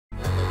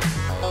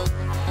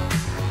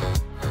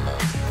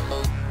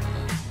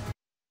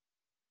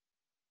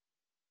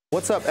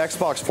What's up,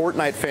 Xbox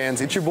Fortnite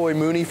fans? It's your boy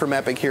Mooney from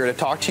Epic here to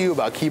talk to you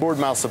about keyboard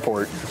mouse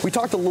support. We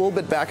talked a little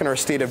bit back in our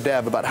State of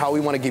Dev about how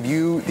we want to give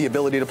you the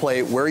ability to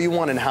play where you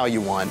want and how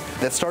you want.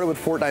 That started with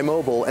Fortnite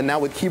Mobile, and now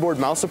with keyboard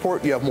mouse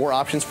support, you have more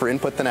options for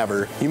input than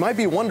ever. You might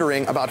be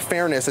wondering about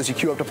fairness as you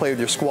queue up to play with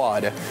your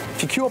squad.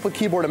 If you queue up with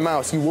keyboard and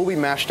mouse, you will be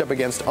matched up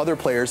against other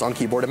players on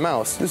keyboard and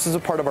mouse. This is a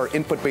part of our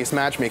input-based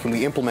matchmaking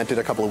we implemented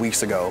a couple of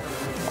weeks ago.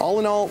 All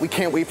in all, we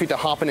can't wait for you to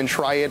hop in and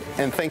try it,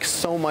 and thanks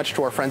so much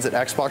to our friends at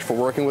Xbox for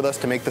working with us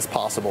to make this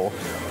possible.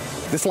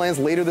 This lands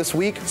later this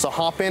week, so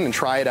hop in and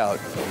try it out.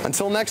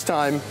 Until next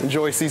time,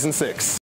 enjoy Season 6.